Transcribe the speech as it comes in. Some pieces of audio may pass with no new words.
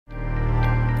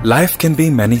Life can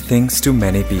be many things to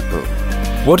many people.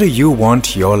 What do you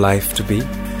want your life to be?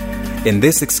 In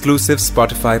this exclusive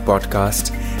Spotify podcast,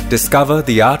 discover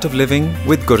the art of living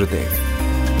with Gurudev.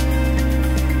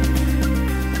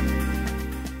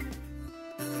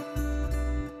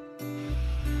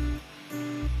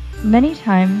 Many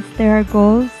times there are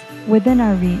goals within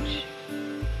our reach.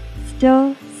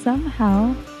 Still,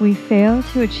 somehow, we fail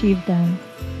to achieve them.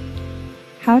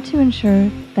 How to ensure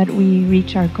that we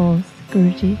reach our goals,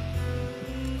 Guruji?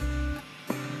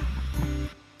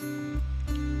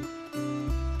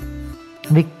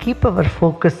 We keep our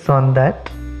focus on that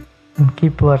and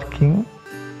keep working.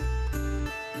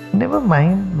 Never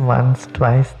mind once,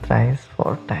 twice, thrice,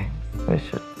 4 times. We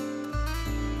should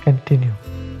continue.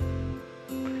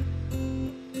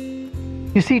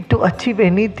 You see, to achieve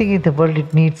anything in the world,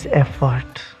 it needs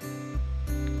effort.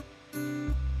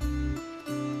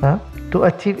 To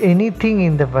achieve anything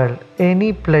in the world,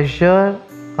 any pleasure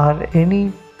or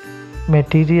any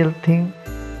material thing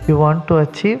you want to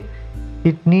achieve,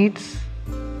 it needs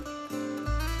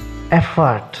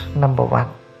effort, number 1.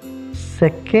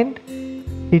 Second,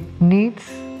 it needs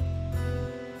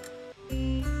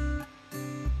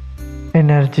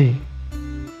energy.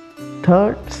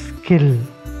 Third, skill.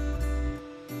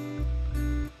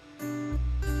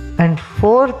 And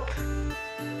fourth,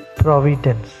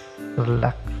 providence,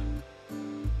 luck.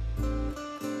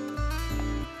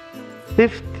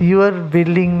 Fifth, your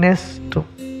willingness to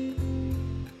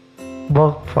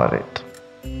work for it.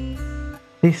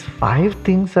 These 5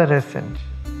 things are essential.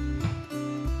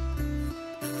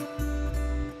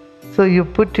 So you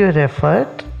put your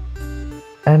effort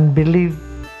and believe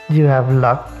you have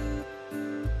luck,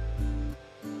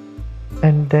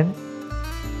 and then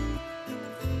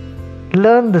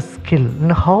learn the skill.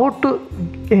 Now, how to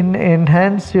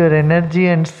enhance your energy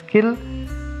and skill?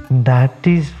 That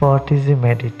is what is a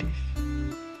meditation.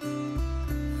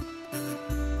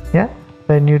 Yeah,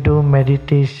 when you do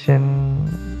meditation,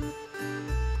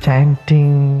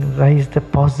 chanting, raise the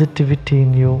positivity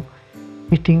in you,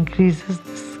 it increases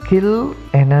the skill,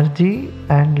 energy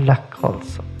and luck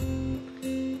also.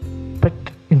 But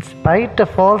in spite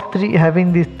of all three,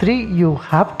 having these 3, you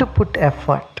have to put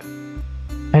effort.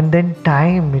 And then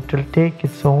time, it will take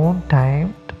its own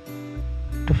time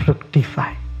to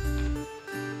fructify.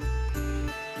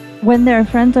 When there are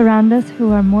friends around us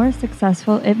who are more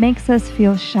successful, it makes us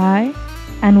feel shy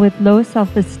and with low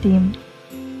self-esteem.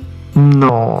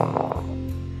 No.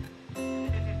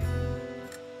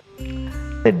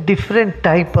 A different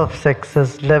type of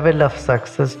success, level of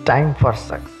success, time for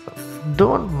success.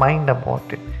 Don't mind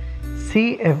about it.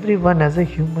 See everyone as a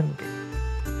human being.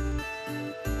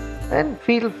 And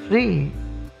feel free.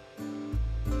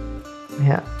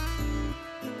 Yeah.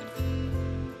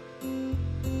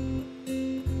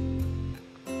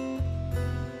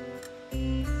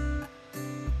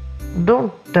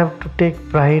 Don't have to take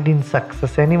pride in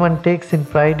success. Anyone takes in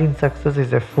pride in success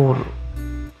is a fool.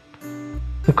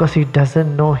 Because he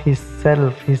doesn't know his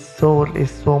self, his soul is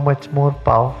so much more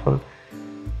powerful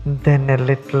than a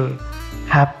little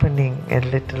happening, a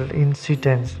little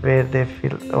incidents where they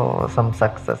feel, oh, some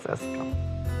success has come.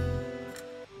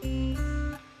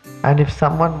 And if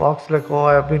someone walks like, oh,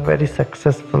 I have been very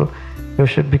successful, you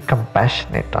should be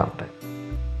compassionate on that.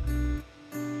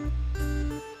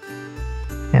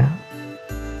 Yeah.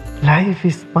 Life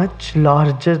is much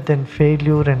larger than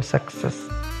failure and success.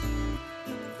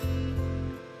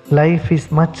 Life is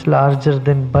much larger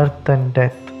than birth and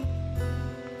death.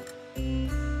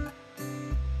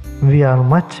 We are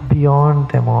much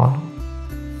beyond them all.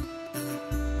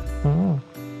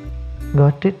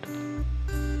 Got it?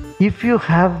 If you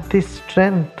have this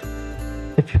strength,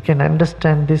 if you can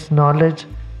understand this knowledge,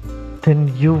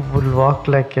 then you will walk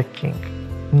like a king.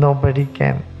 Nobody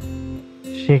can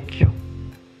shake you.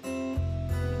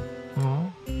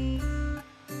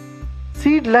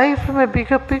 See life from a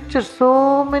bigger picture.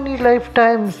 So many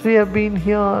lifetimes we have been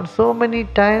here. So many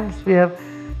times we have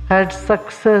had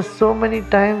success. So many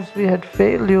times we had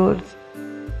failures.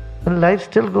 And life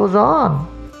still goes on.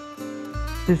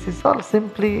 This is all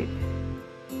simply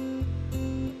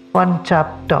one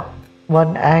chapter,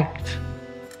 one act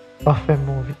of a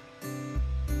movie.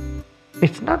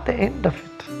 It's not the end of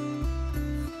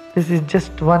it. This is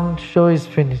just one show is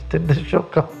finished. Then the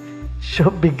show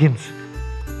begins.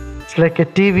 It's like a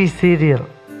TV serial.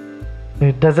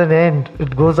 It doesn't end,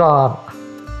 it goes on.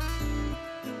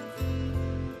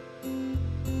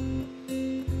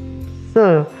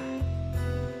 So,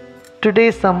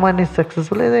 today someone is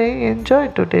successful, they enjoy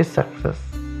today's success.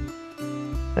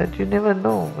 But you never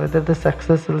know whether the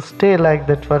success will stay like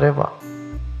that forever.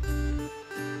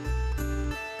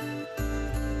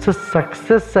 So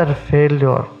success or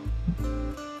failure,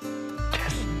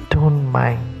 just don't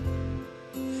mind.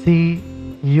 See,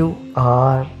 you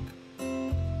are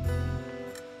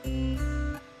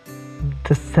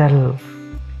the self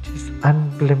which is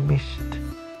unblemished,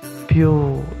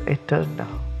 pure, eternal.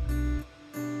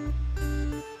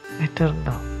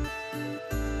 Eternal.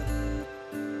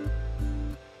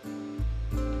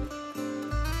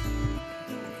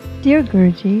 Dear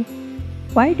Guruji,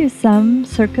 why do some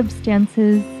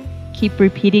circumstances keep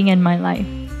repeating in my life,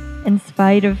 in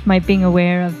spite of my being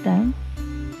aware of them?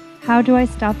 How do I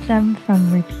stop them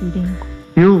from repeating?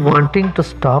 You wanting to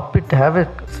stop it, have a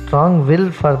strong will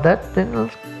for that, then you'll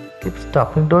keep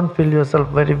stopping. Don't feel yourself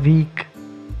very weak.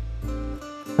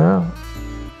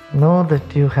 Know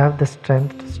that you have the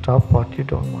strength to stop what you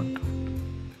don't want to.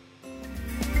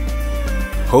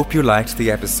 Hope you liked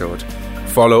the episode.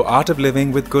 Follow Art of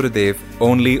Living with Gurudev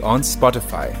only on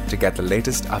Spotify to get the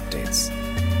latest updates.